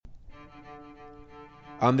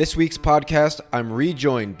On this week's podcast, I'm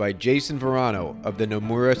rejoined by Jason Varano of the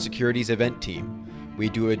Nomura Securities event team. We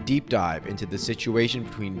do a deep dive into the situation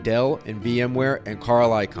between Dell and VMware and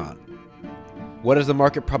Carl Icahn. What is the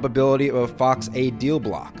market probability of a FOXA deal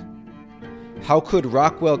block? How could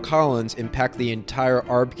Rockwell Collins impact the entire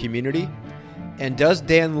ARB community? And does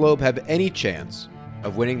Dan Loeb have any chance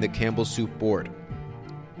of winning the Campbell Soup board?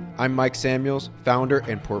 I'm Mike Samuels, founder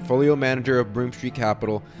and portfolio manager of Broome Street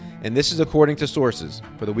Capital, and this is According to Sources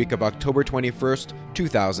for the week of October 21st,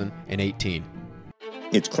 2018.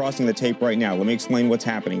 It's crossing the tape right now. Let me explain what's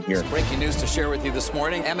happening here. Breaking news to share with you this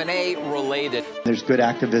morning, M&A related. There's good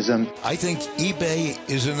activism. I think eBay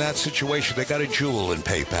is in that situation. They got a jewel in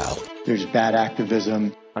PayPal. There's bad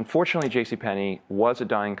activism. Unfortunately, JCPenney was a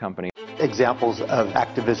dying company. Examples of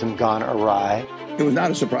activism gone awry. It was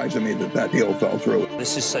not a surprise to me that that deal fell through.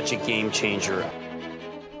 This is such a game changer.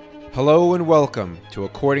 Hello and welcome to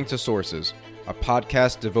According to Sources, a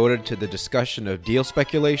podcast devoted to the discussion of deal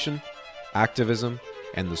speculation, activism,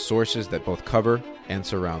 and the sources that both cover and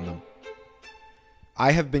surround them.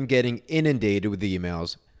 I have been getting inundated with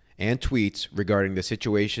emails and tweets regarding the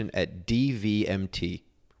situation at DVMT,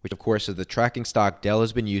 which of course is the tracking stock Dell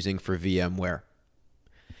has been using for VMware.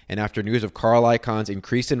 And after news of Carl Icahn's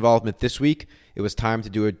increased involvement this week, it was time to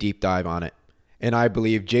do a deep dive on it. And I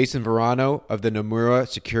believe Jason Varano of the Nomura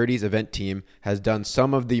Securities event team has done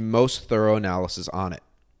some of the most thorough analysis on it.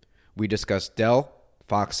 We discussed Dell,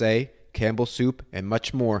 FOXA, Campbell Soup, and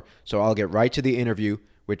much more, so I'll get right to the interview,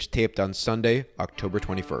 which taped on Sunday, October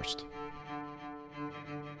 21st.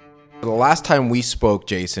 The last time we spoke,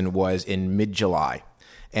 Jason, was in mid-July.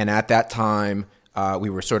 And at that time, we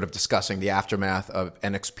were sort of discussing the aftermath of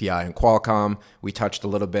NXPI and Qualcomm. We touched a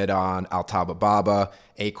little bit on Altaba Baba,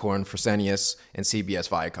 Acorn Fresenius, and CBS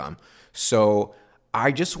Viacom. So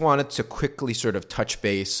I just wanted to quickly sort of touch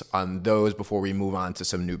base on those before we move on to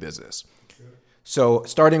some new business. So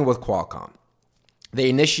starting with Qualcomm, they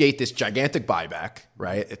initiate this gigantic buyback,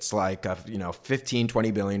 right? It's like, $15,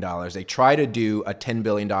 $20 billion. They try to do a $10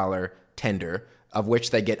 billion tender, of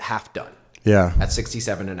which they get half done. Yeah. At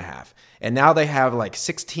 67.5. And now they have like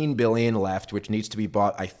 $16 billion left, which needs to be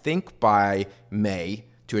bought, I think, by May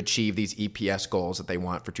to achieve these EPS goals that they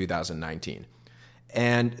want for 2019.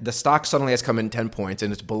 And the stock suddenly has come in 10 points,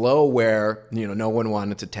 and it's below where, no one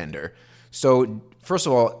wanted to tender. So first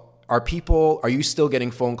of all, are you still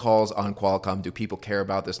getting phone calls on Qualcomm? Do people care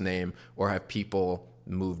about this name, or have people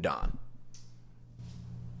moved on?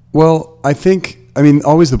 Well,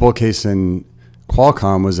 always the bull case in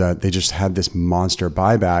Qualcomm was that they just had this monster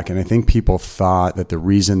buyback. And I think people thought that the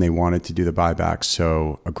reason they wanted to do the buyback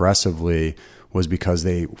so aggressively was because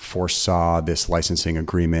they foresaw this licensing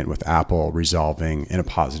agreement with Apple resolving in a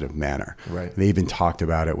positive manner. Right. They even talked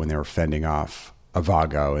about it when they were fending off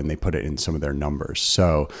Avago, and they put it in some of their numbers.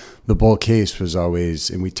 So the bull case was always,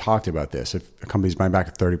 and we talked about this, if a company's buying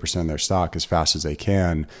back 30% of their stock as fast as they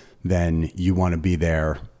can, then you want to be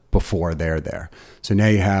there before they're there. So now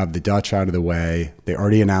you have the Dutch out of the way. They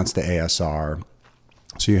already announced the ASR.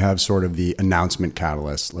 So you have sort of the announcement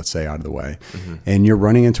catalyst, let's say, out of the way. Mm-hmm. And you're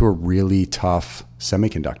running into a really tough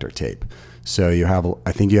semiconductor tape. So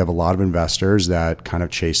I think you have a lot of investors that kind of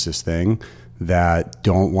chase this thing, that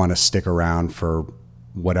don't want to stick around for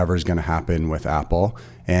whatever's going to happen with Apple,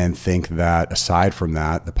 and think that aside from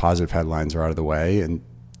that, the positive headlines are out of the way, and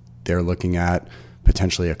they're looking at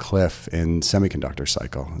potentially a cliff in semiconductor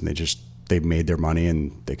cycle. And they've made their money,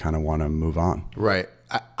 and they kind of want to move on. Right.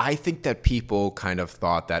 I think that people kind of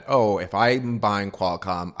thought that, if I'm buying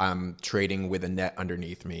Qualcomm, I'm trading with a net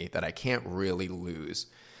underneath me that I can't really lose.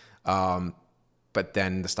 But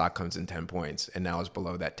then the stock comes in 10 points, and now it's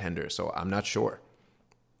below that tender. So I'm not sure.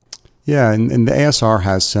 Yeah, and the ASR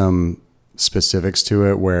has some specifics to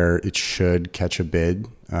it where it should catch a bid.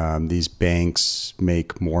 These banks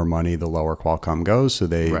make more money the lower Qualcomm goes, so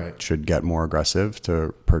they should get more aggressive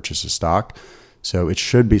to purchase a stock. So it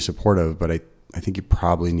should be supportive, but I think you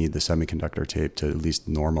probably need the semiconductor tape to at least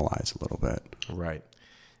normalize a little bit. Right.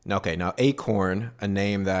 Okay, now Acorn, a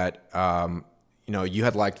name that you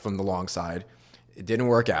had liked from the long side. It didn't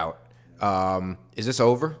work out. Is this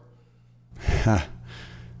over?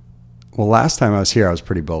 Well, last time I was here, I was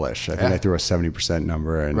pretty bullish. I think I threw a 70%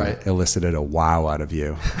 number and elicited a wow out of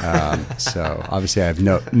you. So obviously I have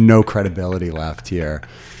no credibility left here.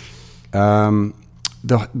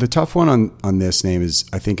 The tough one on this name is,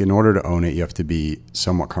 I think in order to own it, you have to be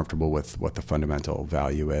somewhat comfortable with what the fundamental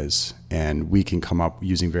value is. And we can come up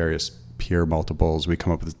using various peer multiples. We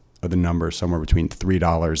come up with the number somewhere between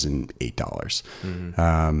 $3 and $8.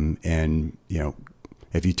 Mm-hmm. And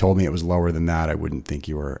if you told me it was lower than that, I wouldn't think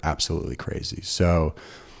you were absolutely crazy. So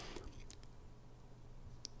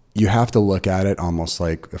you have to look at it almost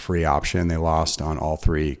like a free option. They lost on all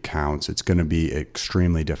 3 counts. It's going to be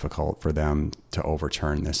extremely difficult for them to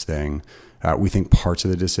overturn this thing. We think parts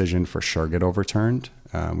of the decision for sure get overturned.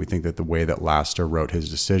 We think that the way that Laster wrote his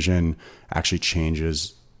decision actually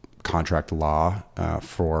changes contract law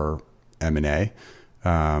for M&A,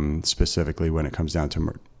 specifically when it comes down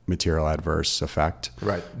to material adverse effect.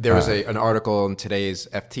 Right. There was an article in today's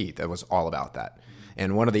FT that was all about that.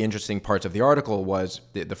 And one of the interesting parts of the article was,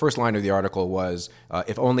 the first line of the article was,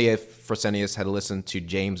 if only if Fresenius had listened to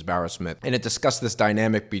James Barrow-Smith. And it discussed this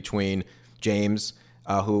dynamic between James,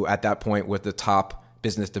 who at that point was the top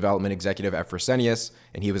business development executive at Fresenius,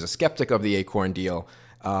 and he was a skeptic of the Acorn deal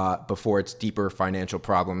before its deeper financial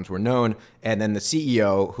problems were known. And then the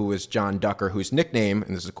CEO, who was John Ducker, whose nickname,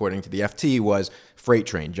 and this is according to the FT, was Freight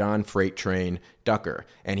Train, John Freight Train Ducker.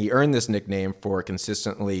 And he earned this nickname for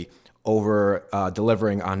consistently over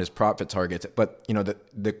delivering on his profit targets. But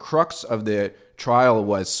the crux of the trial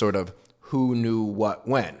was sort of who knew what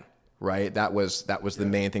when, right? That was the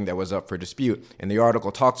main thing that was up for dispute. And the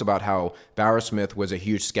article talks about how Barrow-Smith was a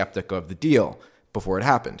huge skeptic of the deal before it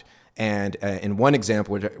happened. And in one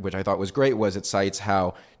example, which I thought was great, was it cites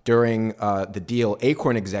how during the deal,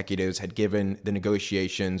 Acorn executives had given the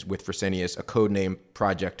negotiations with Fresenius a code name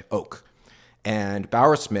Project Oak. And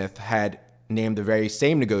Barrow-Smith had named the very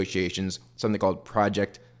same negotiations something called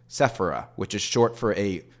Project Cephera, which is short for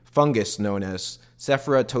a fungus known as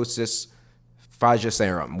Cepheratosis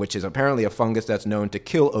phagacerum, which is apparently a fungus that's known to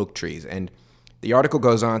kill oak trees. And the article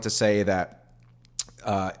goes on to say that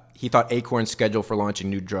he thought Acorn's schedule for launching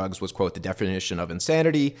new drugs was, quote, the definition of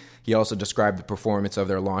insanity. He also described the performance of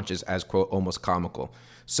their launches as, quote, almost comical.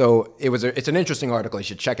 So it's an interesting article. You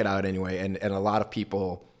should check it out anyway. And a lot of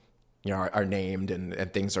people are named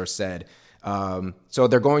and things are said. So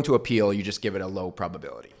they're going to appeal. You just give it a low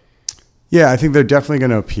probability. Yeah, I think they're definitely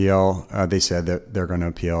going to appeal. They said that they're going to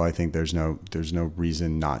appeal. I think there's no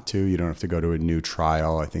reason not to. You don't have to go to a new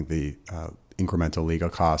trial. I think the incremental legal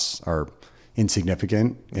costs are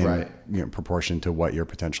insignificant in proportion to what your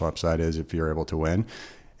potential upside is if you're able to win.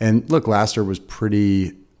 And look, Laster was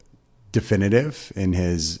pretty definitive in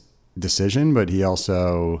his decision, but he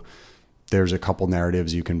also, there's a couple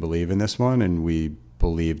narratives you can believe in this one, and we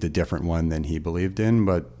believed a different one than he believed in,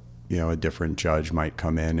 but a different judge might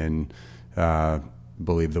come in and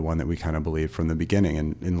believe the one that we kind of believed from the beginning.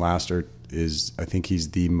 And Laster I think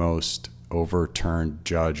he's the most overturned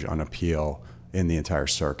judge on appeal in the entire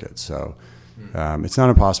circuit. So it's not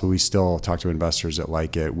impossible. We still talk to investors that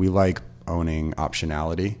like it. We like owning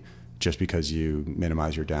optionality just because you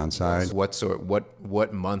minimize your downside.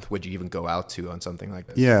 What month would you even go out to on something like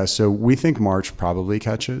this? Yeah, so we think March probably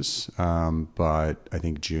catches, but I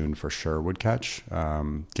think June for sure would catch.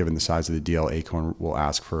 Given the size of the deal, Acorn will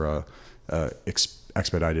ask for a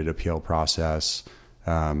expedited appeal process.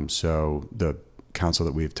 So the counsel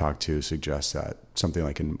that we've talked to suggests that something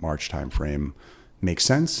like in March timeframe makes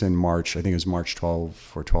sense. In March, I think it was March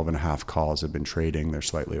 12 or 12 and a half calls have been trading. They're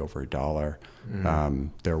slightly over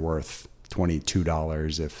 $1. They're worth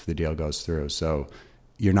 $22 if the deal goes through. So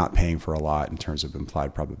you're not paying for a lot in terms of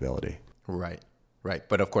implied probability. Right.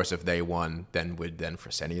 But of course, if they won, then would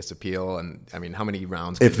Fresenius appeal? And I mean, how many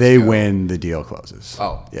rounds? If they win, the deal closes.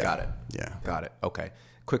 Oh, yeah. Got it. Yeah. Got it. Okay.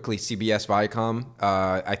 Quickly, CBS Viacom.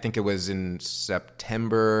 I think it was in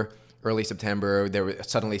early September.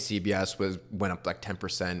 Suddenly CBS went up like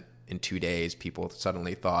 10% in 2 days. People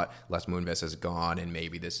suddenly thought Les Moonves is gone and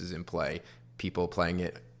maybe this is in play. People playing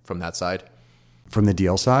it from that side? From the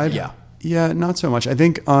deal side? Yeah. Yeah, not so much. I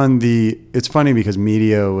think it's funny because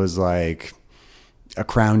media was like a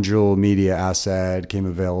crown jewel media asset came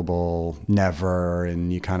available, never,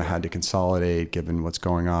 and you kind of had to consolidate given what's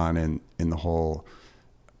going on in the whole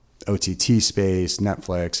OTT space,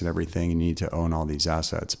 Netflix and everything. You need to own all these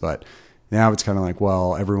assets. But now it's kind of like,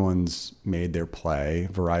 well, everyone's made their play.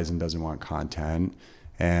 Verizon doesn't want content.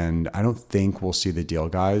 And I don't think we'll see the deal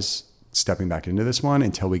guys stepping back into this one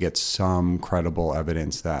until we get some credible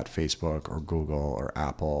evidence that Facebook or Google or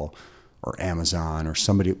Apple or Amazon or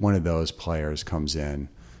one of those players comes in.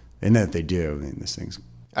 And that if they do, I mean, this thing's...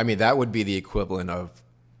 I mean, that would be the equivalent of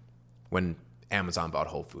when Amazon bought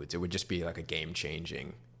Whole Foods. It would just be like a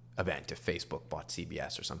game-changing event if Facebook bought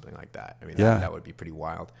CBS or something like that. I mean, that would be pretty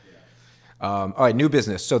wild. All right, new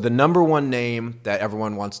business. So the number one name that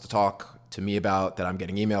everyone wants to talk to me about, that I'm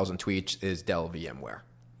getting emails and tweets, is Dell VMware.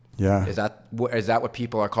 Yeah. Is that what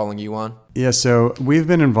people are calling you on? Yeah, so we've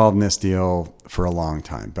been involved in this deal for a long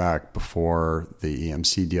time, back before the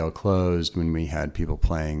EMC deal closed, when we had people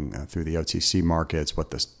playing through the OTC markets,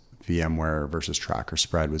 what this VMware versus Tracker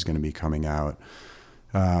spread was going to be coming out.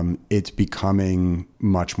 It's becoming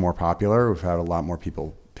much more popular. We've had a lot more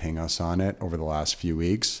people ping us on it over the last few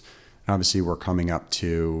weeks. And obviously, we're coming up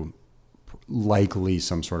to likely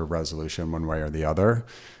some sort of resolution one way or the other.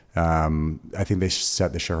 I think they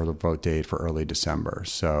set the shareholder vote date for early December.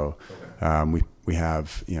 So we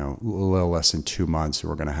have, a little less than 2 months, and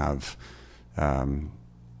we're going to have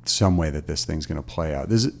some way that this thing's going to play out.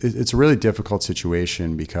 It's a really difficult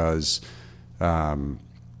situation because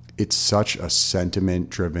it's such a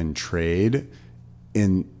sentiment-driven trade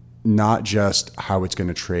in not just how it's going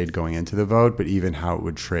to trade going into the vote, but even how it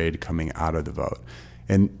would trade coming out of the vote.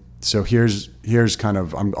 And so here's kind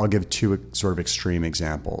of, I'll give two sort of extreme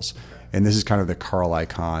examples. And this is kind of the Carl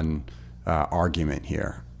Icahn argument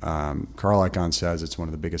here. Carl Icahn says it's one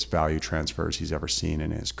of the biggest value transfers he's ever seen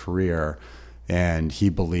in his career. And he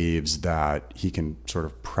believes that he can sort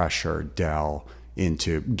of pressure Dell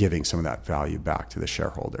into giving some of that value back to the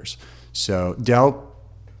shareholders. So Dell,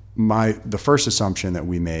 the first assumption that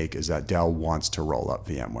we make is that Dell wants to roll up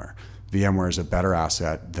VMware. VMware is a better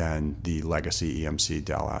asset than the legacy EMC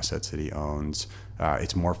Dell assets that he owns.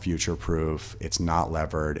 It's more future-proof, it's not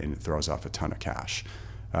levered, and it throws off a ton of cash.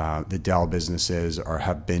 The Dell businesses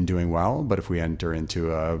have been doing well, but if we enter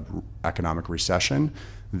into an economic recession,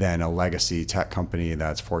 then a legacy tech company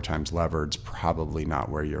that's 4 times levered is probably not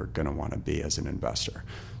where you're going to want to be as an investor.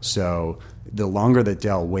 So the longer that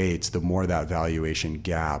Dell waits, the more that valuation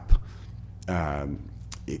gap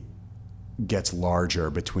it gets larger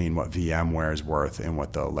between what VMware is worth and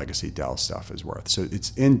what the legacy Dell stuff is worth. So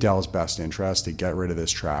it's in Dell's best interest to get rid of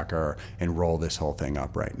this tracker and roll this whole thing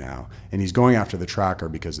up right now. And he's going after the tracker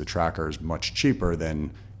because the tracker is much cheaper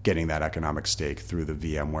than getting that economic stake through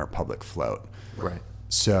the VMware public float. Right.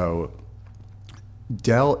 So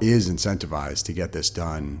Dell is incentivized to get this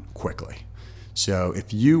done quickly. So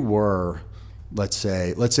if you were, let's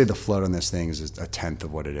say the float on this thing is a tenth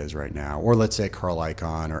of what it is right now, or let's say Carl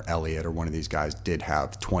Icahn or Elliott or one of these guys did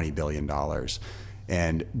have $20 billion,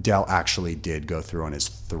 and Dell actually did go through on his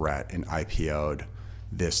threat and IPO'd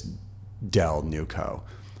this Dell NewCo.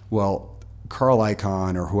 Well, Carl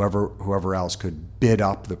Icahn or whoever else could bid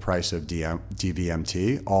up the price of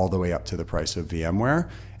DVMT all the way up to the price of VMware,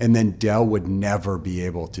 and then Dell would never be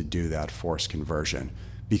able to do that forced conversion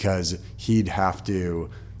because he'd have to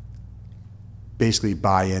basically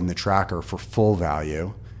buy in the tracker for full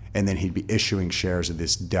value, and then he'd be issuing shares of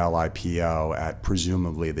this Dell IPO at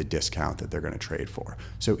presumably the discount that they're going to trade for.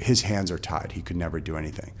 So his hands are tied. He could never do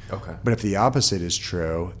anything. Okay. But if the opposite is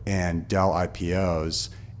true and Dell IPOs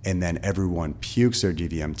and then everyone pukes their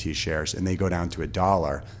DVMT shares and they go down to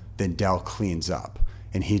 $1, then Dell cleans up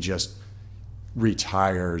and he just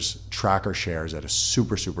retires tracker shares at a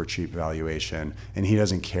super, super cheap valuation, and he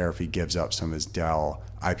doesn't care if he gives up some of his Dell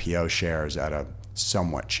IPO shares at a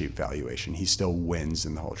somewhat cheap valuation. He still wins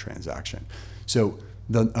in the whole transaction. So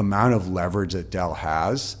the amount of leverage that Dell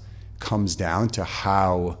has comes down to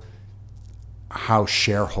how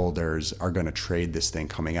shareholders are going to trade this thing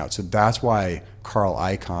coming out. So that's why Carl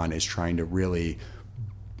Icahn is trying to really,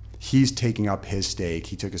 he's taking up his stake.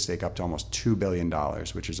 He took a stake up to almost $2 billion,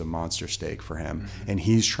 which is a monster stake for him. Mm-hmm. And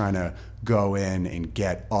he's trying to go in and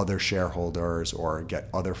get other shareholders or get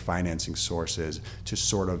other financing sources to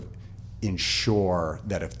sort of ensure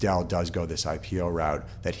that if Dell does go this IPO route,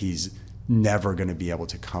 that he's never going to be able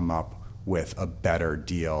to come up with a better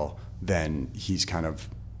deal than he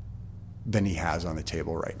has on the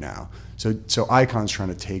table right now. So Icahn's trying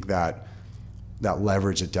to take that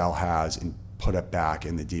leverage that Dell has and put it back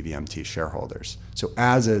in the DVMT shareholders. So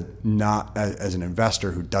as an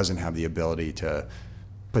investor who doesn't have the ability to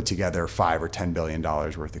put together $5 or $10 billion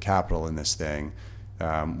worth of capital in this thing,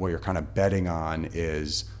 what you're kind of betting on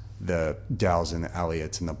is the Dells and the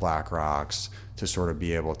Elliots and the BlackRocks to sort of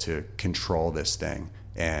be able to control this thing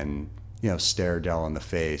and, stare Dell in the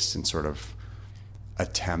face and sort of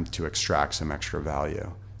attempt to extract some extra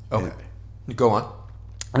value. Okay. Go on.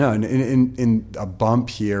 No, in a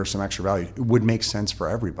bump here, some extra value, it would make sense for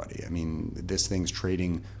everybody. I mean, this thing's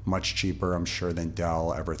trading much cheaper, I'm sure, than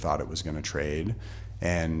Dell ever thought it was going to trade.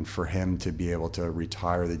 And for him to be able to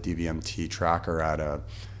retire the DVMT tracker at a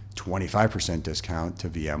 25% discount to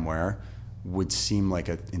VMware would seem like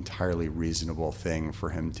an entirely reasonable thing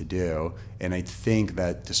for him to do. And I think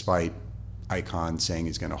that despite Icahn saying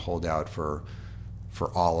he's going to hold out for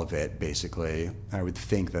all of it, basically, I would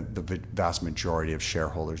think that the vast majority of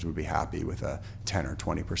shareholders would be happy with a 10 or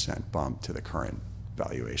 20% bump to the current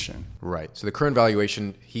valuation. Right. So the current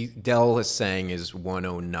valuation, Dell is saying is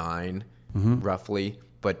 109 roughly,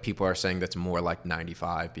 but people are saying that's more like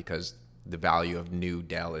 95 because the value of new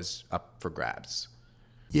Dell is up for grabs.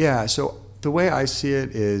 Yeah. So the way I see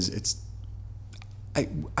it is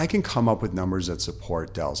I can come up with numbers that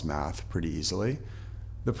support Dell's math pretty easily.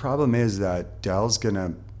 The problem is that Dell's going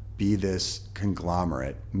to be this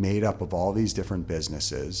conglomerate made up of all these different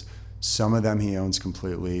businesses. Some of them he owns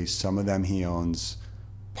completely, some of them he owns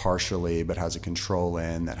partially but has a control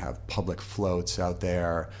in, that have public floats out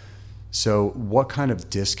there. So what kind of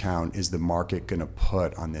discount is the market going to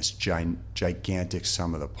put on this gigantic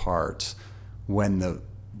sum of the parts when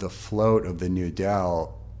the float of the new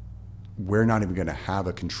Dell, we're not even going to have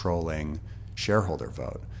a controlling shareholder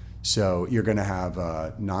vote. So you're going to have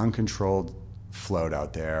a non-controlled float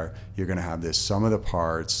out there. You're going to have this sum of the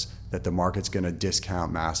parts that the market's going to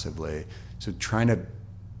discount massively. So trying to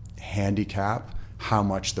handicap how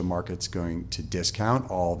much the market's going to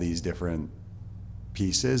discount all these different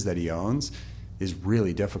pieces that he owns is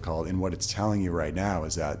really difficult. And what it's telling you right now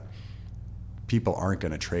is that people aren't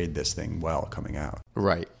going to trade this thing well coming out.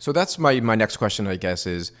 Right. So that's my next question, I guess,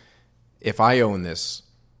 is if I own this,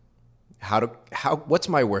 what's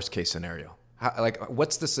my worst case scenario?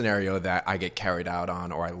 What's the scenario that I get carried out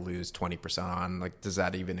on or I lose 20% on? Like, does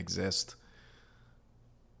that even exist?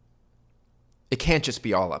 It can't just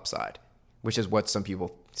be all upside, which is what some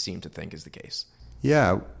people seem to think is the case.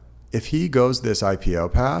 Yeah. If he goes this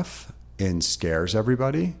IPO path and scares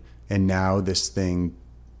everybody, and now this thing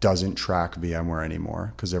doesn't track VMware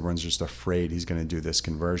anymore because everyone's just afraid he's going to do this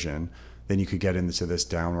conversion, then you could get into this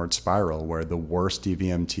downward spiral where the worse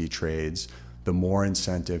DVMT trades, the more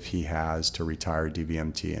incentive he has to retire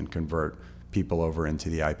DVMT and convert people over into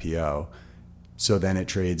the IPO. So then it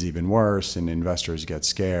trades even worse and investors get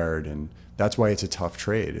scared. And that's why it's a tough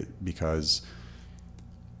trade, because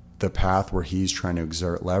the path where he's trying to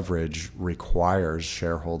exert leverage requires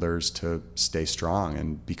shareholders to stay strong.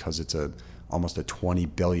 And because it's almost a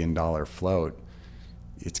 $20 billion float,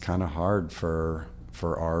 it's kind of hard for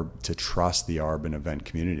ARB to trust the ARB and event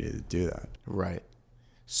community to do that. Right.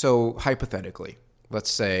 So hypothetically, let's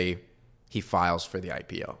say he files for the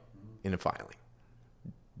IPO in a filing.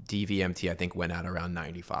 DVMT, I think, went out around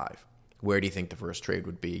 95. Where do you think the first trade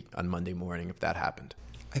would be on Monday morning if that happened?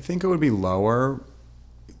 I think it would be lower.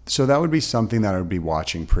 So that would be something that I would be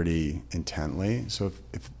watching pretty intently. So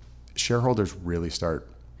if shareholders really start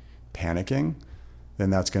panicking, then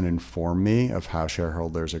that's going to inform me of how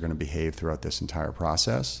shareholders are going to behave throughout this entire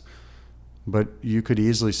process. But you could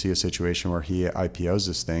easily see a situation where he IPOs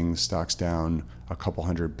this thing, stock's down a couple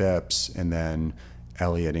hundred bips, and then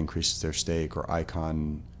Elliott increases their stake, or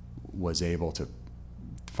Icahn was able to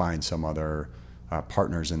find some other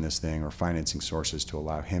partners in this thing or financing sources to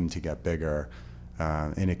allow him to get bigger,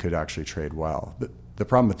 and it could actually trade well. The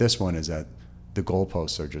problem with this one is that the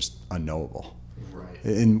goalposts are just unknowable. Right.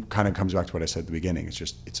 And kind of comes back to what I said at the beginning.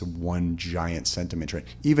 It's a one giant sentiment trade.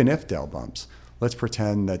 Even if Dell bumps, let's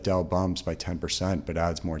pretend that Dell bumps by 10% but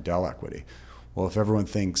adds more Dell equity. Well, if everyone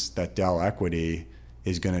thinks that Dell equity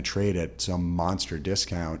is going to trade at some monster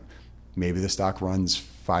discount, maybe the stock runs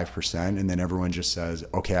 5% and then everyone just says,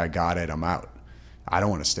 okay, I got it, I'm out. I don't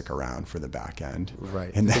want to stick around for the back end.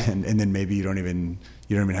 Right. And then maybe you don't even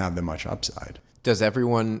have that much upside. Does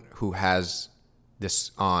everyone who has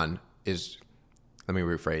this on let me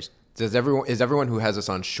rephrase. Is everyone who has this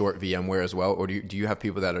on short VMware as well, or do you have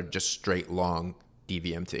people that are just straight long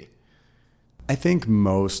DVMT? I think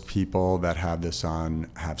most people that have this on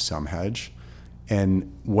have some hedge.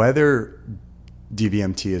 And whether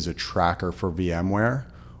DVMT is a tracker for VMware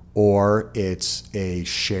or it's a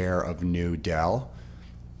share of new Dell,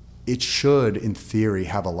 it should, in theory,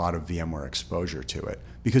 have a lot of VMware exposure to it.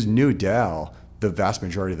 Because new Dell, the vast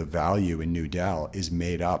majority of the value in new Dell is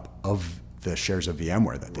made up of the shares of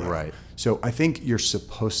VMware that they right. have. So I think you're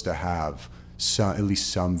supposed to have at least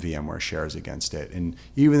some VMware shares against it. And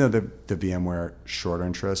even though the VMware short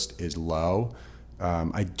interest is low,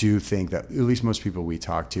 I do think that at least most people we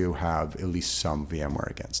talk to have at least some VMware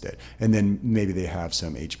against it. And then maybe they have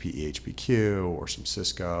some HPE, HPQ, or some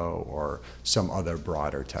Cisco, or some other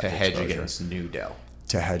broader tech exposure. To hedge against new Dell.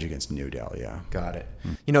 To hedge against new Dell, yeah. Got it.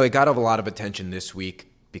 It got a lot of attention this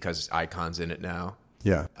week because Icahn's in it now.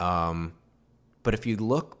 Yeah. But if you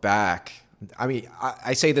look back, I mean,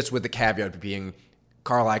 I say this with the caveat of being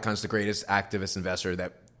Carl Icahn's the greatest activist investor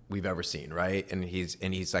that we've ever seen, right? And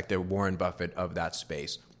he's like the Warren Buffett of that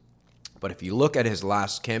space. But if you look at his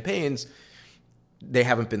last campaigns, they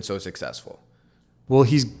haven't been so successful. Well,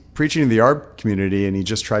 he's preaching to the ARB community, and he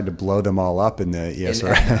just tried to blow them all up in the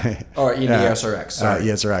ESRX. The ESRX, sorry.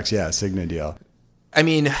 ESRX, yeah, Cigna deal. I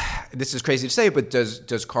mean, this is crazy to say, but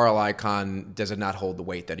does Carl Icahn, does it not hold the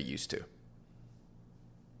weight that it used to?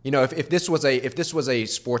 If this was a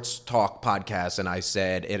sports talk podcast, and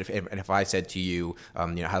if I said to you,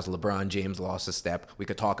 has LeBron James lost a step? We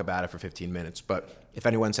could talk about it for 15 minutes. But if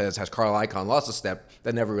anyone says, has Carl Icahn lost a step?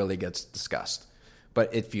 That never really gets discussed.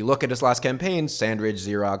 But if you look at his last campaign, Sandridge,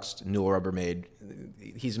 Xerox, Newell Rubbermaid,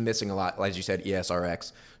 he's missing a lot, as you said,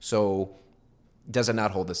 ESRX. So does it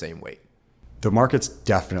not hold the same weight? The market's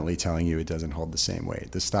definitely telling you it doesn't hold the same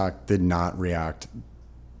weight. The stock did not react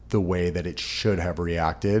the way that it should have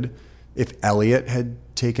reacted. If Elliott had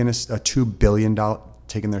taken a $2 billion,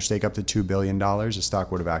 taken their stake up to $2 billion, the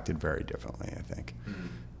stock would have acted very differently, I think.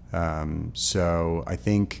 So I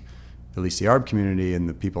think at least the ARB community and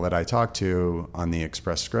the people that I talk to on the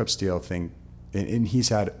Express Scripts deal think, and he's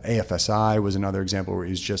had AFSI was another example where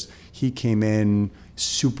he came in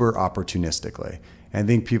super opportunistically. And I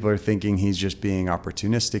think people are thinking he's just being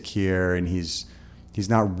opportunistic here, and he's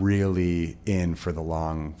not really in for the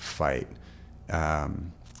long fight.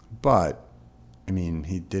 But I mean,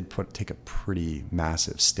 he did take a pretty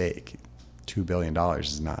massive stake. $2 billion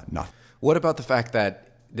is not nothing. What about the fact that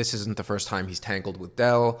this isn't the first time he's tangled with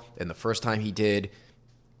Dell, and the first time he did,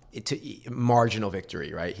 marginal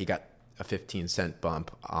victory, right? He got a 15-cent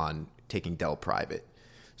bump on taking Dell private.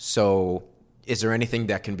 So is there anything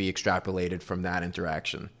that can be extrapolated from that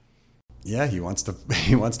interaction? Yeah, he wants to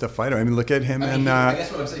fight him. I mean, look at him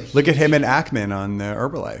look at him and Ackman on the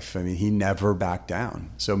Herbalife. I mean, he never backed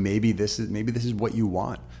down. So maybe this is what you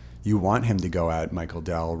want. You want him to go at Michael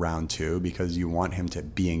Dell round 2 because you want him to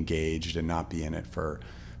be engaged and not be in it for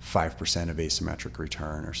 5% of asymmetric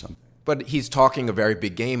return or something. But he's talking a very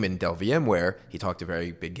big game in Dell VMware. He talked a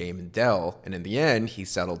very big game in Dell, and in the end, he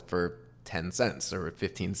settled for 10 cents or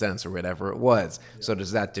 15 cents or whatever it was. So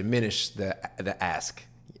does that diminish the ask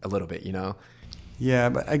a little bit, Yeah,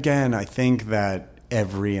 but again, I think that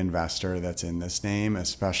every investor that's in this name,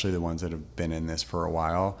 especially the ones that have been in this for a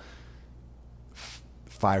while,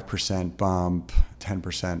 5% bump,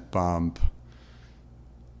 10% bump,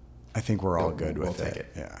 I think we're all good with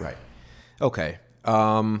it. Yeah. Right. Okay.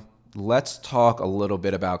 Let's talk a little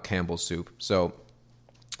bit about Campbell's Soup. So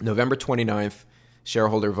November 29th,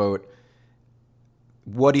 shareholder vote.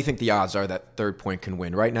 What do you think the odds are that Third Point can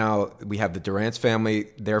win? Right now, we have the Durant's family.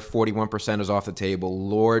 Their 41% is off the table.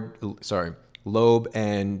 Loeb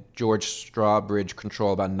and George Strawbridge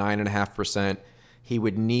control about 9.5%. He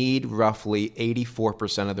would need roughly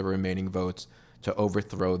 84% of the remaining votes to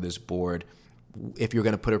overthrow this board. If you're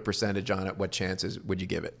going to put a percentage on it, what chances would you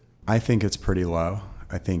give it? I think it's pretty low.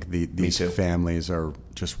 I think these families are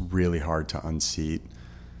just really hard to unseat.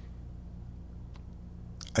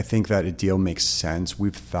 I think that a deal makes sense.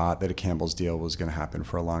 We've thought that a Campbell's deal was going to happen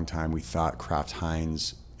for a long time. We thought Kraft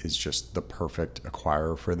Heinz is just the perfect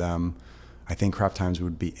acquirer for them. I think Kraft Heinz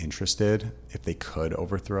would be interested if they could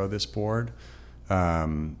overthrow this board.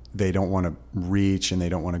 They don't want to reach and they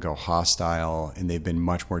don't want to go hostile, and they've been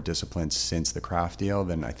much more disciplined since the Kraft deal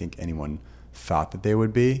than I think anyone thought that they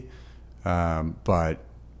would be. But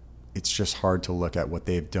it's just hard to look at what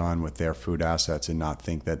they've done with their food assets and not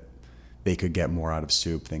think that they could get more out of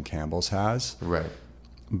Soup than Campbell's has. Right.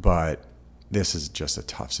 But this is just a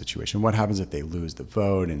tough situation. What happens if they lose the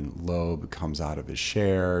vote and Loeb comes out of his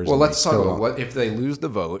shares? Well, let's talk about what if they lose the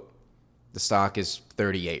vote. The stock is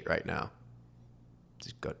 38 right now.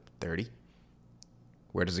 Does it go 30?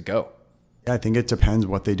 Where does it go? Yeah, I think it depends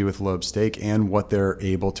what they do with Loeb's stake and what they're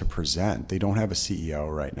able to present. They don't have a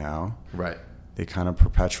CEO right now. Right. They kind of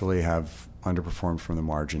perpetually have underperformed from the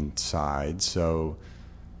margin side. So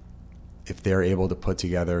if they're able to put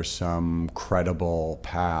together some credible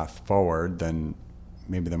path forward, then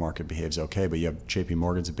maybe the market behaves okay. But you have JP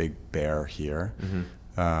Morgan's a big bear here.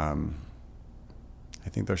 Mm-hmm. I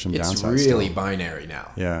think there's some downside. It's really binary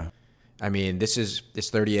now. Yeah. I mean, this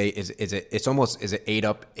 38. Is it 8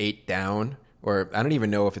 up, 8 down, or I don't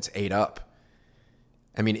even know if it's 8 up.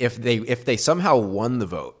 I mean, if they somehow won the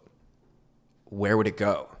vote, where would it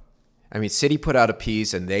go? I mean, Citi put out a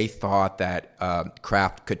piece and they thought that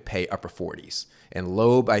Kraft could pay upper 40s, and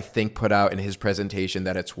Loeb, I think, put out in his presentation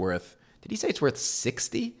that it's worth. Did he say it's worth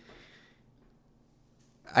 60?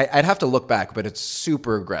 I'd have to look back, but it's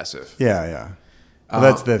super aggressive. Yeah. Well,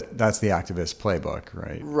 that's the activist playbook,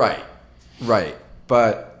 right? Right.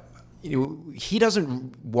 But he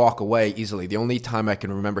doesn't walk away easily. The only time I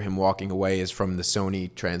can remember him walking away is from the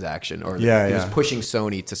Sony transaction, or he was pushing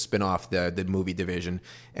Sony to spin off the movie division,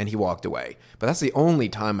 and he walked away. But that's the only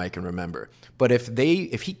time I can remember. But if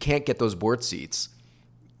he can't get those board seats,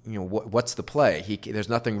 what's the play? There's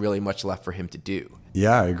nothing really much left for him to do.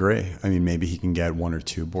 Yeah, I agree. I mean, maybe he can get 1 or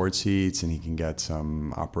 2 board seats, and he can get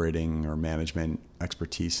some operating or management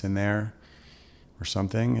expertise in there. or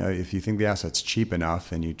something. If you think the asset's cheap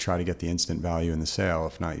enough, and you try to get the instant value in the sale.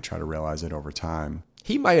 If not, you try to realize it over time.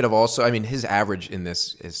 He might have also, his average in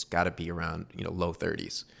this has got to be around, low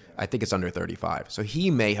 30s. I think it's under 35. So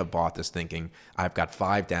he may have bought this thinking, I've got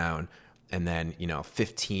 5 down and then,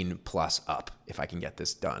 15 plus up if I can get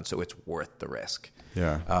this done. So it's worth the risk.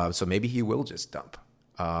 Yeah. So maybe he will just dump.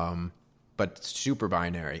 But super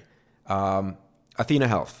binary. Athena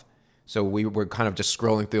Health. So we're kind of just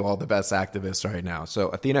scrolling through all the best activists right now. So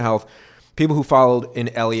Athena Health, people who followed in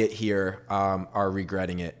Elliott here are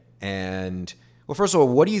regretting it. And well, first of all,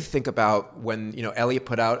 what do you think about when, Elliott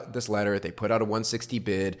put out this letter, they put out a 160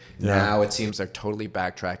 bid. Yeah. Now it seems they're totally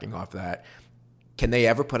backtracking off that. Can they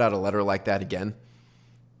ever put out a letter like that again?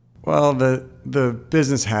 Well, the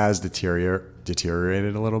business has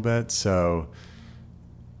deteriorated a little bit. So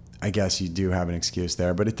I guess you do have an excuse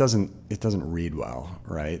there, but it doesn't read well,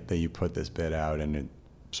 right? That you put this bid out and it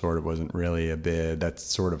sort of wasn't really a bid. That's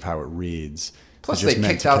sort of how it reads. Plus, they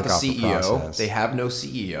kicked out the CEO. They have no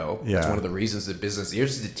CEO. Yeah. That's one of the reasons the business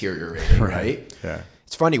is deteriorating, right? Yeah.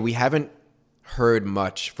 It's funny. We haven't heard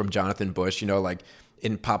much from Jonathan Bush. Like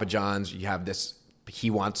in Papa John's, you have this. He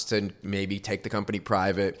wants to maybe take the company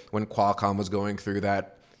private. When Qualcomm was going through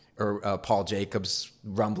that, or Paul Jacobs'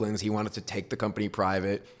 rumblings, he wanted to take the company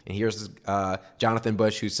private. And here's Jonathan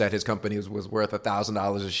Bush, who said his company was worth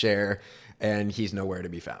 $1,000 a share, and he's nowhere to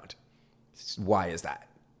be found. Why is that?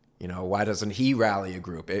 Why doesn't he rally a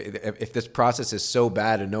group? If this process is so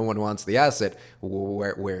bad and no one wants the asset,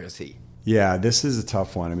 where is he? Yeah, this is a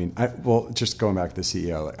tough one. Just going back to the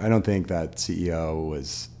CEO, I don't think that CEO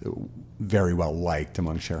was very well liked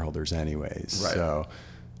among shareholders anyways. Right. So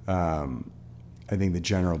I think the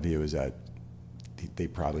general view is that they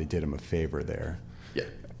probably did him a favor there. Yeah.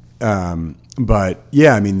 But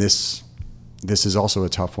yeah, this is also a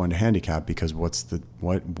tough one to handicap because what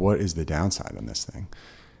is the downside on this thing?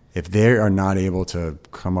 If they are not able to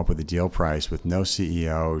come up with a deal price with no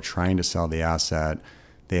CEO trying to sell the asset,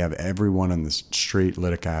 they have everyone on the street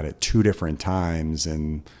look at it 2 different times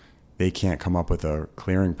and they can't come up with a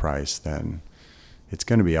clearing price, then it's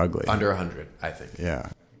going to be ugly. Under 100, I think. Yeah.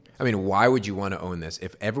 Why would you want to own this?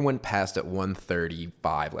 If everyone passed at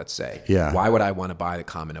 135, let's say, yeah. Why would I want to buy the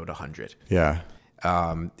common at 100? Yeah.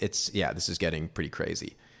 This is getting pretty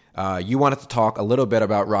crazy. You wanted to talk a little bit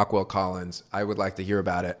about Rockwell Collins. I would like to hear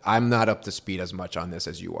about it. I'm not up to speed as much on this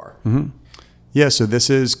as you are. Mm-hmm. Yeah, so this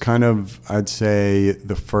is kind of, I'd say,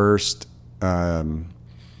 the first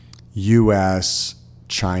U.S.-China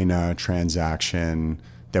transaction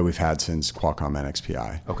that we've had since Qualcomm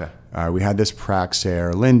NXPI. Okay. We had this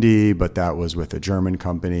Praxair Linde, but that was with a German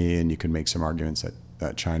company, and you could make some arguments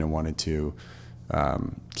that China wanted to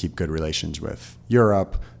keep good relations with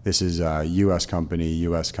Europe. This is a U.S.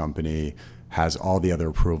 company, has all the other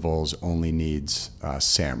approvals, only needs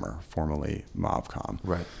SAMR, formerly Movcom.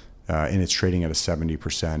 Right. And it's trading at a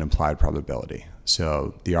 70% implied probability.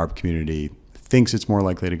 So the ARB community thinks it's more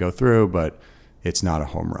likely to go through, but it's not a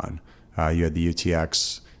home run. You had the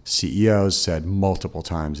UTX CEO said multiple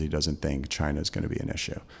times he doesn't think China is going to be an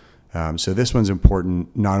issue. So this one's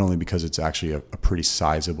important not only because it's actually a pretty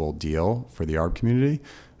sizable deal for the ARB community,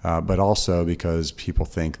 but also because people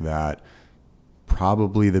think that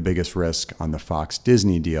probably the biggest risk on the Fox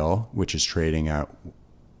Disney deal, which is trading at,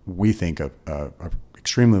 we think, a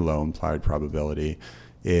extremely low implied probability,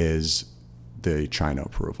 is the China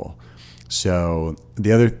approval. So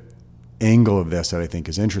the other angle of this that I think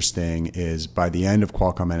is interesting is by the end of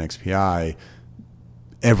Qualcomm NXPI,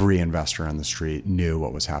 every investor on the street knew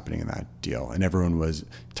what was happening in that deal, and everyone was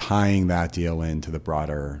tying that deal into the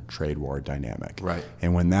broader trade war dynamic. Right.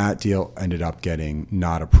 And when that deal ended up getting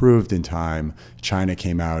not approved in time, China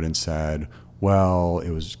came out and said, well,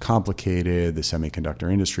 it was complicated. The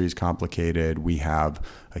semiconductor industry is complicated. We have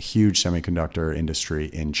a huge semiconductor industry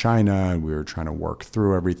in China, and we were trying to work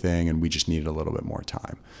through everything, and we just needed a little bit more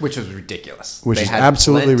time. Which was ridiculous. Which is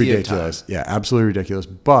absolutely ridiculous. Yeah, absolutely ridiculous.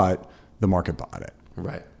 But the market bought it.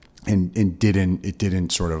 Right. And it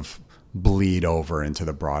didn't sort of bleed over into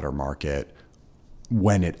the broader market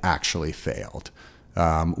when it actually failed.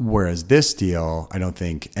 Whereas this deal, I don't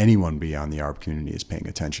think anyone beyond the ARB community is paying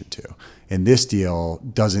attention to. And this deal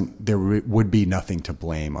there would be nothing to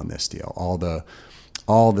blame on this deal.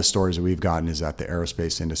 All the stories that we've gotten is that the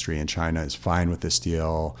aerospace industry in China is fine with this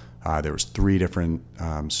deal. There was 3 different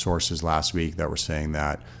sources last week that were saying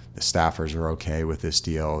that the staffers are okay with this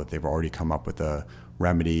deal, that they've already come up with a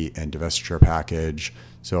remedy and divestiture package.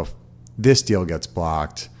 So if this deal gets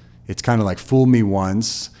blocked, it's kind of like fool me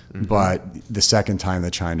once, but the second time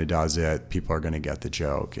that China does it, people are going to get the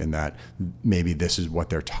joke, and that maybe this is what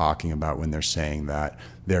they're talking about when they're saying that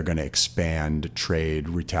they're going to expand trade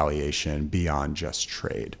retaliation beyond just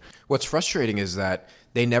trade. What's frustrating is that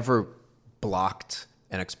they never blocked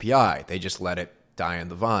NXPI. They just let it die on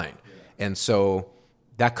the vine. And so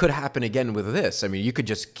that could happen again with this. I mean, you could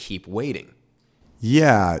just keep waiting.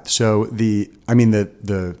 Yeah. So the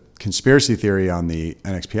conspiracy theory on the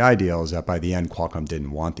NXPI deal is that by the end, Qualcomm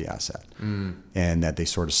didn't want the asset and that they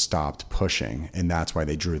sort of stopped pushing. And that's why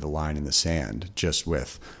they drew the line in the sand, just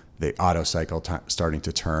with the auto cycle starting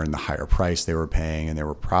to turn, the higher price they were paying, and they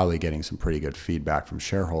were probably getting some pretty good feedback from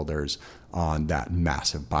shareholders on that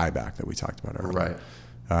massive buyback that we talked about earlier.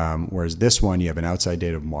 Right. Whereas this one, you have an outside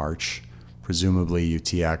date of March. Presumably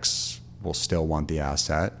UTX will still want the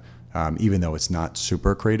asset. Even though it's not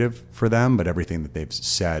super creative for them, but everything that they've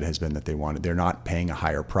said has been that they wanted. They're not paying a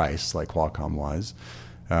higher price like Qualcomm was,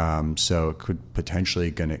 so it could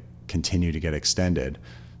potentially going to continue to get extended.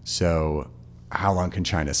 So, how long can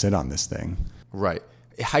China sit on this thing? Right.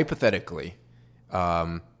 Hypothetically,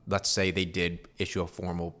 let's say they did issue a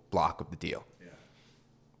formal block of the deal.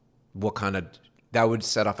 Yeah. That would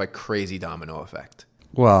set off a crazy domino effect.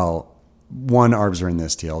 Well, one, ARBs are in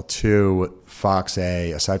this deal. Two,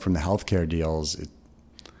 FOXA, aside from the healthcare deals,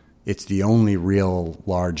 it's the only real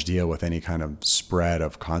large deal with any kind of spread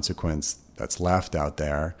of consequence that's left out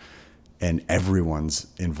there. And everyone's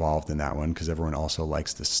involved in that one because everyone also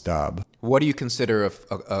likes the stub. What do you consider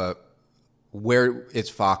where is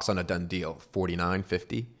Fox on a done deal? 49,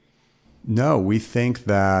 50? No, we think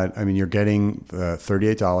that, you're getting the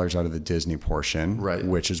 $38 out of the Disney portion, right,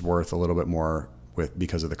 which is worth a little bit more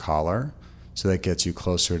because of the collar. So that gets you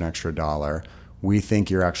close to an extra $1. We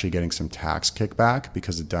think you're actually getting some tax kickback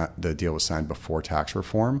because the deal was signed before tax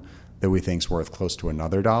reform that we think is worth close to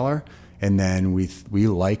another $1. And then we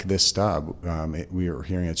like this stub. We are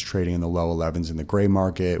hearing it's trading in the low 11s in the gray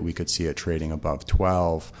market. We could see it trading above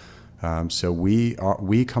 12. So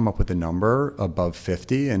we come up with a number above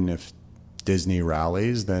 50, and if Disney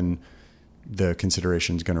rallies, then the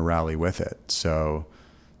consideration is going to rally with it. So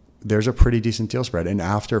there's a pretty decent deal spread. And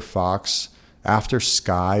after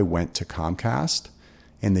Sky went to Comcast,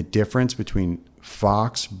 and the difference between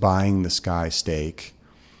Fox buying the Sky stake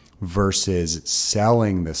versus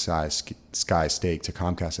selling the Sky stake to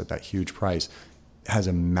Comcast at that huge price has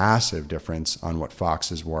a massive difference on what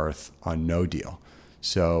Fox is worth on no deal.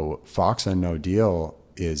 So Fox on no deal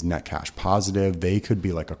is net cash positive. They could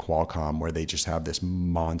be like a Qualcomm where they just have this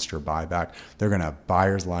monster buyback. They're going to have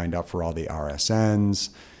buyers lined up for all the RSNs.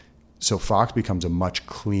 So Fox becomes a much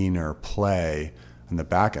cleaner play on the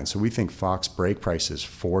back end. So we think Fox break price is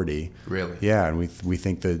 40. Really? Yeah, and we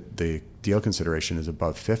think that the deal consideration is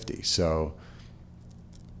above 50. So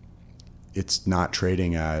it's not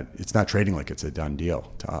trading like it's a done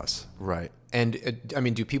deal to us. Right. And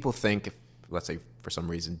do people think if, let's say for some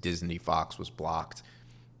reason Disney Fox was blocked,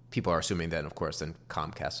 people are assuming then, of course, then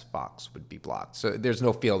Comcast Fox would be blocked. So there's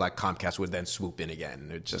no feel like Comcast would then swoop in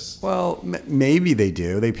again. It just maybe they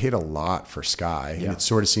do. They paid a lot for Sky, yeah, and it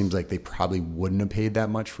sort of seems like they probably wouldn't have paid that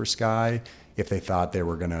much for Sky if they thought they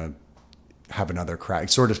were going to have another crack. It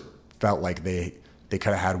sort of felt like they could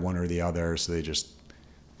have had one or the other, so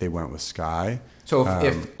they went with Sky. So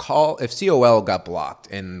if COL got blocked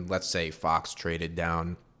and let's say Fox traded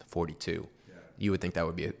down to 42, you would think that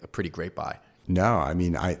would be a pretty great buy. No,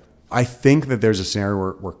 I think that there's a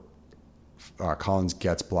scenario where Collins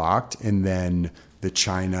gets blocked, and then the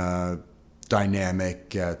China dynamic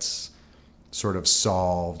gets sort of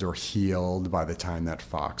solved or healed by the time that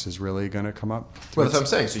Fox is really going to come up. Well, that's what I'm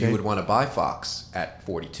saying. So you would want to buy Fox at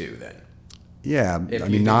 42 then? Yeah, if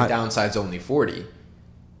the downside's only 40.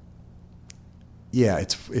 Yeah,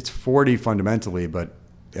 it's 40 fundamentally, but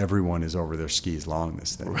everyone is over their skis long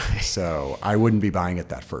this thing. Right. So I wouldn't be buying it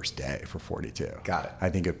that first day for 42. Got it. I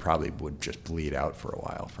think it probably would just bleed out for a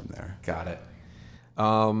while from there. Got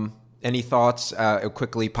it. Any thoughts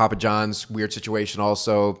quickly? Papa John's, weird situation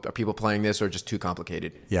also. Are people playing this or just too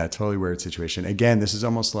complicated? Yeah, totally weird situation. Again, this is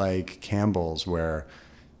almost like Campbell's where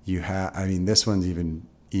you have, this one's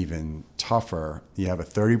even tougher. You have a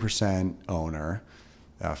 30% owner,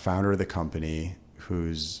 founder of the company,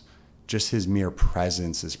 who's just his mere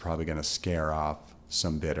presence is probably going to scare off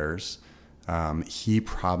some bidders. He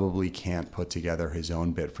probably can't put together his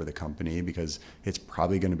own bid for the company because it's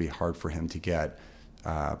probably going to be hard for him to get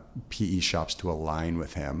PE shops to align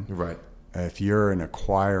with him. Right. If you're an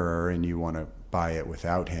acquirer and you want to buy it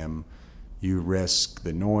without him, you risk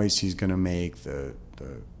the noise he's going to make, the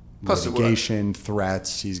litigation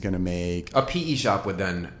threats he's going to make. A PE shop would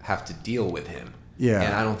then have to deal with him. Yeah.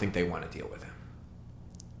 And I don't think they want to deal with him.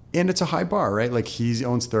 And it's a high bar, right? Like he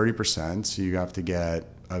owns 30%, so you have to get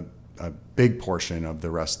a big portion of the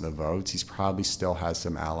rest of the votes. He's probably still has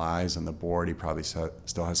some allies on the board. He probably still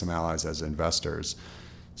has some allies as investors.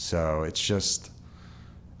 So it's just,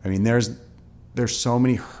 I mean, there's so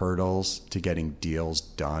many hurdles to getting deals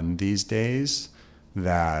done these days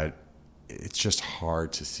that it's just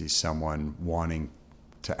hard to see someone wanting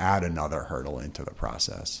to add another hurdle into the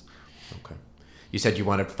process. Okay. You said you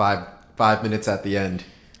wanted five minutes at the end.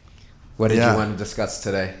 What did you want to discuss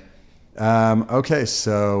today? Okay,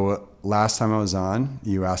 so last time I was on,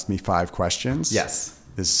 you asked me 5 questions. Yes.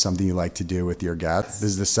 This is something you like to do with your guests.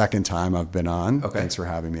 This is the second time I've been on. Okay. Thanks for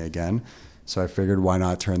having me again. So I figured why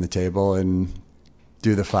not turn the table and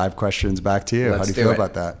do the 5 questions back to you. How do you feel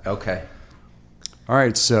about that? Okay. All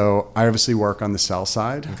right, so I obviously work on the sell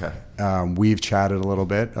side. Okay. We've chatted a little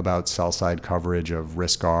bit about sell side coverage of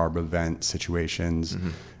risk-arb event situations.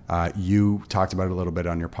 You talked about it a little bit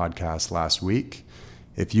on your podcast last week.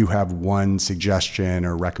 If you have one suggestion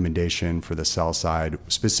or recommendation for the sell side,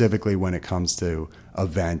 specifically when it comes to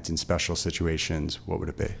event and special situations, what would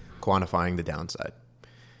it be? Quantifying the downside.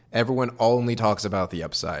 Everyone only talks about the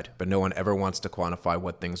upside, but no one ever wants to quantify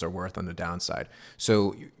what things are worth on the downside.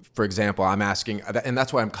 So, for example, I'm asking, and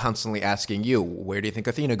that's why I'm constantly asking you, where do you think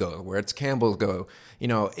Athena goes? Where does Campbell's go? You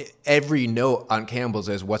know, every note on Campbell's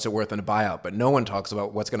is what's it worth on a buyout, but no one talks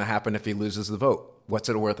about what's going to happen if he loses the vote. What's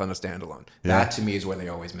it worth on a standalone? Yeah. That to me is where they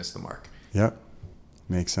always miss the mark. Yep,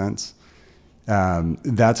 makes sense.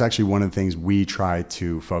 That's actually one of the things we try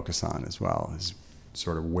to focus on as well, is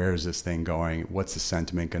sort of where's this thing going? What's the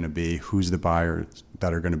sentiment going to be? Who's the buyers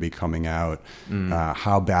that are going to be coming out?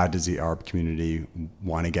 How bad does the ARB community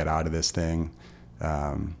want to get out of this thing?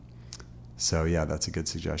 So yeah, that's a good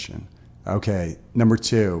suggestion. Okay, number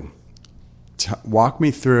 2, walk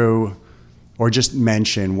me through or just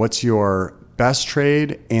mention what's your best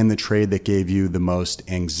trade and the trade that gave you the most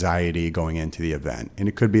anxiety going into the event. And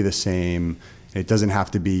it could be the same. It doesn't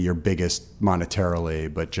have to be your biggest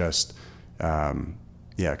monetarily, but just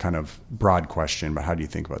kind of broad question, but how do you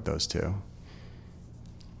think about those two?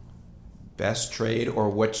 Best trade, or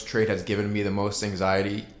which trade has given me the most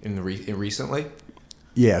anxiety in recently?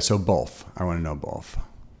 Yeah, so both. I want to know both.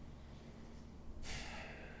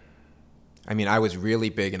 I mean, I was really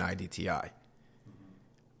big in IDTI.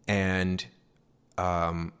 And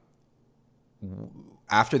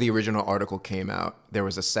after the original article came out, there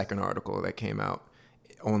was a second article that came out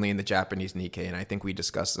only in the Japanese Nikkei, and I think we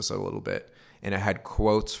discussed this a little bit. And it had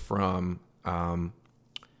quotes from the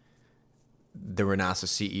Renesas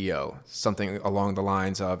CEO, something along the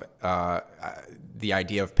lines of the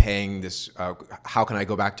idea of paying this, how can I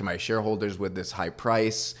go back to my shareholders with this high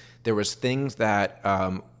price? There was things that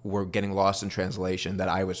were getting lost in translation that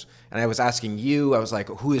I was asking you, I was like,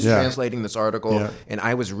 who is translating this article? Yeah. And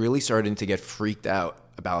I was really starting to get freaked out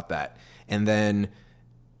about that. And then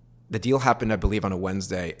the deal happened, I believe, on a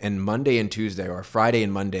Wednesday, and Monday and Tuesday, or Friday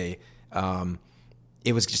and Monday,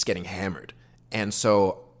 it was just getting hammered. And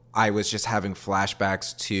so I was just having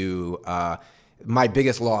flashbacks to my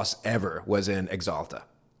biggest loss ever was in Axalta,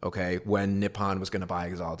 okay, when Nippon was going to buy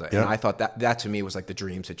Axalta. And I thought that to me was like the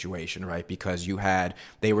dream situation, right? Because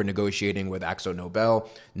they were negotiating with AkzoNobel.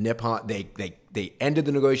 Nippon, they ended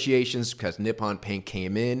the negotiations because Nippon Paint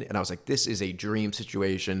came in, and I was like, this is a dream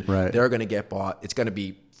situation. Right. They're going to get bought. It's going to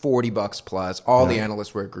be $40 plus. All the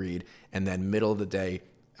analysts were agreed. And then middle of the day,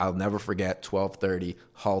 I'll never forget, 12:30,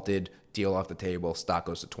 halted, deal off the table, stock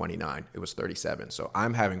goes to 29. It was 37. So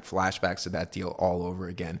I'm having flashbacks to that deal all over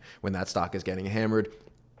again when that stock is getting hammered.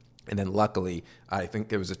 And then luckily, I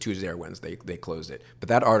think it was a Tuesday or Wednesday, they closed it. But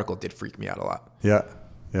that article did freak me out a lot. Yeah,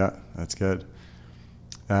 that's good.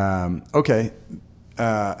 Okay.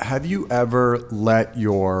 Have you ever let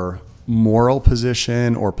your moral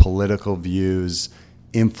position or political views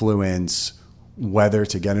influence whether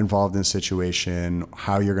to get involved in a situation,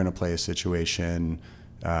 how you're going to play a situation,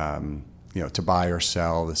 to buy or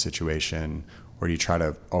sell the situation, or do you try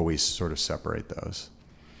to always sort of separate those?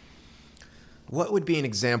 What would be an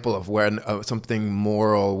example of when something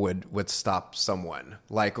moral would stop someone?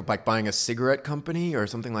 Like buying a cigarette company or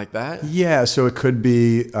something like that? Yeah, so it could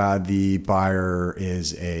be the buyer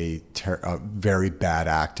is a very bad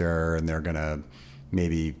actor and they're going to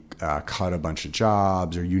maybe cut a bunch of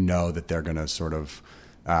jobs, or that they're going to sort of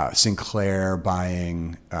Sinclair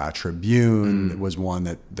buying Tribune was one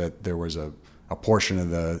that there was a portion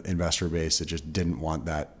of the investor base that just didn't want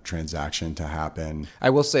that transaction to happen.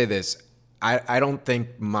 I will say this. I don't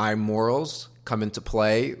think my morals come into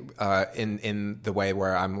play in the way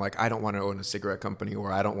where I'm like, I don't want to own a cigarette company,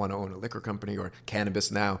 or I don't want to own a liquor company, or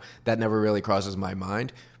cannabis now. That never really crosses my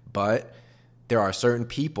mind. But there are certain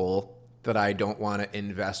people that I don't want to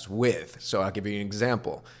invest with. So I'll give you an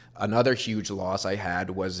example. Another huge loss I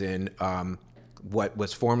had was in what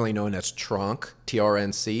was formerly known as Trunk,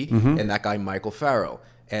 TRNC, and that guy Michael Farrow,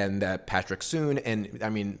 and that Patrick Soon. And I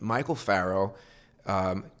mean, Michael Farrow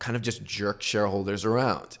kind of just jerked shareholders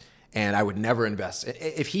around. And I would never invest.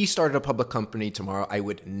 If he started a public company tomorrow, I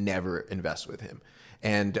would never invest with him.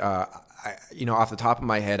 And, off the top of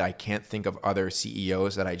my head, I can't think of other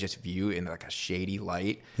CEOs that I just view in like a shady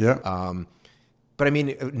light. Yeah. But I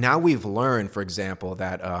mean, now we've learned, for example,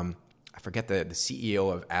 that I forget the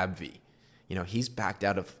CEO of AbbVie. He's backed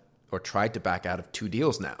out of, or tried to back out of 2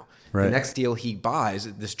 deals now. Right. The next deal he buys,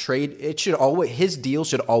 this trade, his deal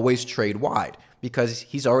should always trade wide because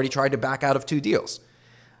he's already tried to back out of 2 deals.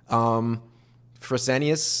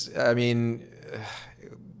 Fresenius, I mean,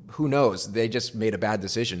 who knows? They just made a bad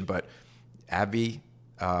decision. But AbbVie,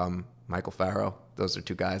 Michael Farrow, those are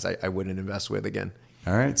 2 guys I wouldn't invest with again.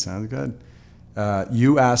 All right, sounds good.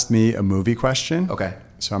 You asked me a movie question. Okay.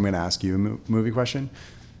 So I'm going to ask you a movie question.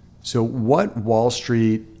 So what Wall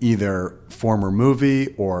Street, either former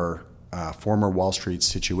movie or former Wall Street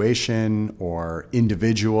situation or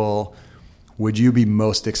individual, would you be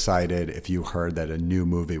most excited if you heard that a new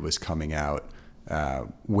movie was coming out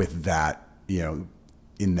with that,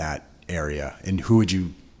 in that area? And who would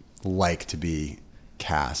you like to be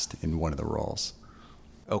cast in one of the roles?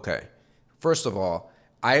 Okay. First of all,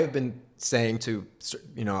 I have been saying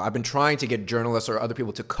I've been trying to get journalists or other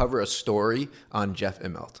people to cover a story on Jeff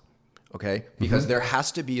Immelt. Okay? Because there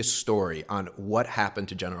has to be a story on what happened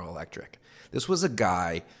to General Electric. This was a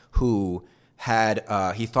guy who had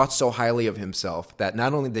he thought so highly of himself that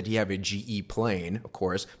not only did he have a GE plane, of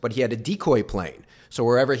course, but he had a decoy plane. So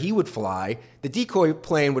wherever he would fly, the decoy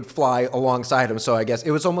plane would fly alongside him. So I guess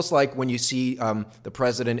it was almost like when you see the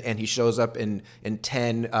president and he shows up in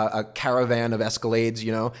 10 a caravan of Escalades,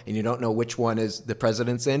 and you don't know which one is the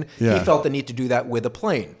president's in. Yeah. He felt the need to do that with a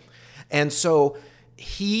plane, and so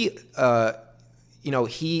GE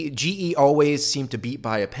always seemed to beat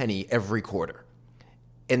by a penny every quarter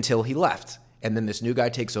until he left. And then this new guy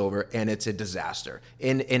takes over, and it's a disaster.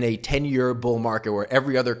 In a 10-year bull market where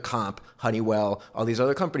every other comp, Honeywell, all these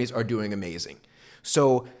other companies are doing amazing.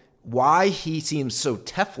 So why he seems so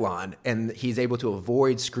Teflon and he's able to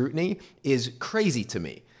avoid scrutiny is crazy to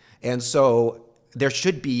me. And so there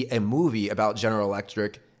should be a movie about General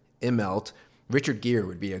Electric, Immelt. Richard Gere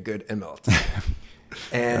would be a good Immelt.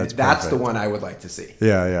 And that's the one I would like to see.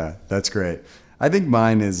 Yeah, that's great. I think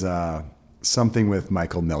mine is something with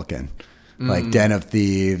Michael Milken. Like Den of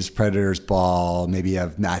Thieves, Predator's Ball, maybe you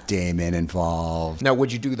have Matt Damon involved. Now,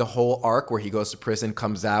 would you do the whole arc where he goes to prison,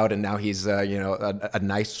 comes out, and now he's a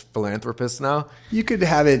nice philanthropist now? You could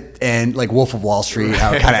have it end like Wolf of Wall Street,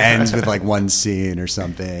 how it kind of ends with like one scene or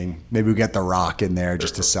something. Maybe we get The Rock in there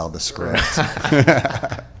just to sell the script.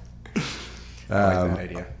 I like that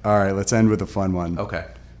idea. All right, let's end with a fun one. Okay.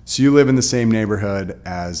 So you live in the same neighborhood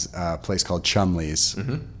as a place called Chumley's,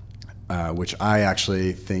 which I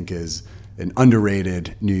actually think is an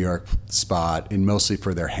underrated New York spot, and mostly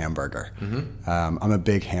for their hamburger. I'm a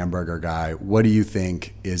big hamburger guy. What do you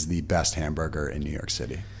think is the best hamburger in New York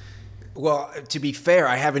City? Well, to be fair,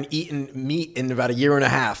 I haven't eaten meat in about a year and a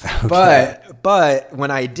half. Okay. But when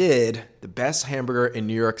I did, the best hamburger in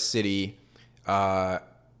New York City, I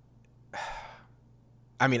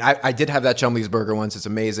did have that Chumley's burger once. It's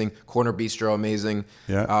amazing. Corner Bistro, amazing.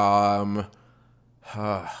 Yeah.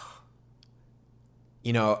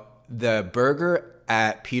 The burger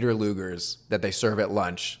at Peter Luger's that they serve at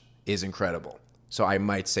lunch is incredible. So I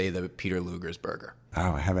might say the Peter Luger's burger.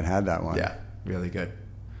 Oh, I haven't had that one. Yeah, really good.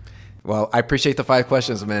 Well, I appreciate the 5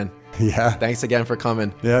 questions, man. Yeah. Thanks again for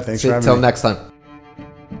coming. Yeah, thanks for having me. Until next time.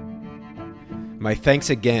 My thanks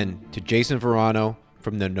again to Jason Varano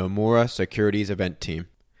from the Nomura Securities event team.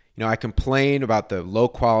 I complain about the low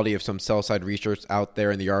quality of some sell-side research out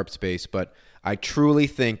there in the ARB space, but I truly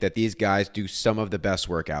think that these guys do some of the best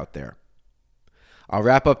work out there. I'll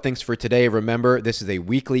wrap up things for today. Remember, this is a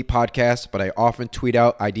weekly podcast, but I often tweet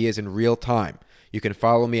out ideas in real time. You can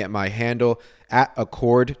follow me at my handle at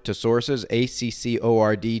AccordToSources,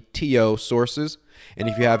 ACCORDTO Sources. And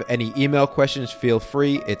if you have any email questions, feel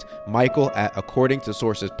free. It's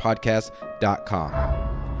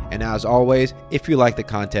michael@accordingtosourcespodcast.com. And as always, if you like the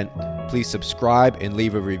content, please subscribe and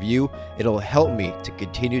leave a review. It'll help me to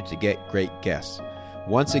continue to get great guests.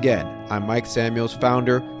 Once again, I'm Mike Samuels,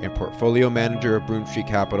 founder and portfolio manager of Broome Street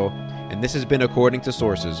Capital, and this has been According to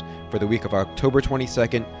Sources for the week of October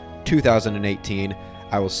 22nd, 2018.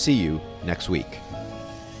 I will see you next week.